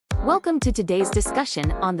Welcome to today's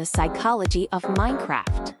discussion on the psychology of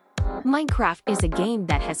Minecraft. Minecraft is a game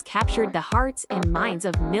that has captured the hearts and minds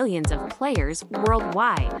of millions of players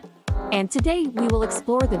worldwide. And today we will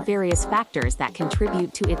explore the various factors that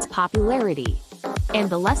contribute to its popularity,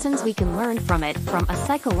 and the lessons we can learn from it from a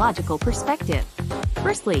psychological perspective.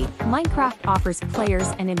 Firstly, Minecraft offers players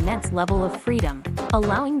an immense level of freedom,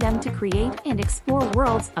 allowing them to create and explore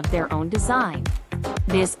worlds of their own design.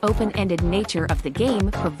 This open-ended nature of the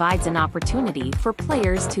game provides an opportunity for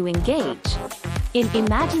players to engage in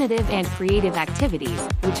imaginative and creative activities,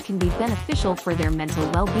 which can be beneficial for their mental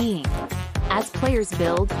well-being, as players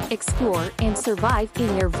build, explore, and survive in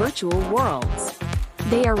their virtual worlds.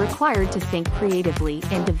 They are required to think creatively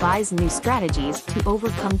and devise new strategies to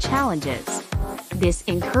overcome challenges. This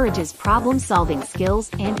encourages problem-solving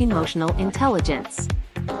skills and emotional intelligence.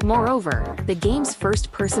 Moreover, the game's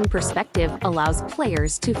first-person perspective allows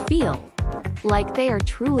players to feel like they are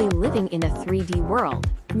truly living in a 3D world,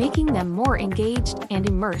 making them more engaged and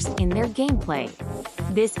immersed in their gameplay.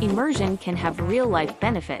 This immersion can have real-life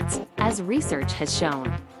benefits, as research has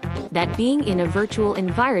shown that being in a virtual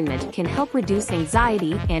environment can help reduce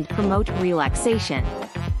anxiety and promote relaxation.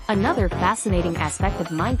 Another fascinating aspect of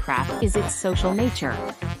Minecraft is its social nature.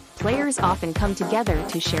 Players often come together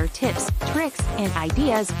to share tips, tricks, and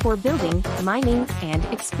ideas for building, mining, and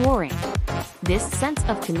exploring. This sense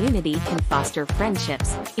of community can foster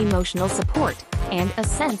friendships, emotional support, and a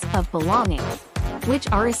sense of belonging,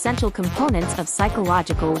 which are essential components of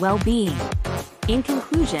psychological well-being. In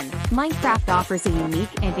conclusion, Minecraft offers a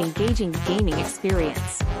unique and engaging gaming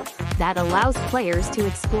experience that allows players to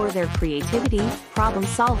explore their creativity,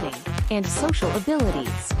 problem-solving, and social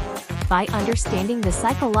abilities. By understanding the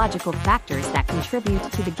psychological factors that contribute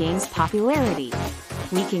to the game's popularity,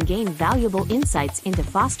 we can gain valuable insights into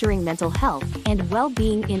fostering mental health and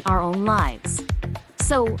well-being in our own lives.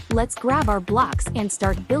 So, let's grab our blocks and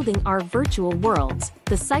start building our virtual worlds.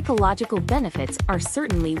 The psychological benefits are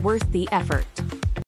certainly worth the effort.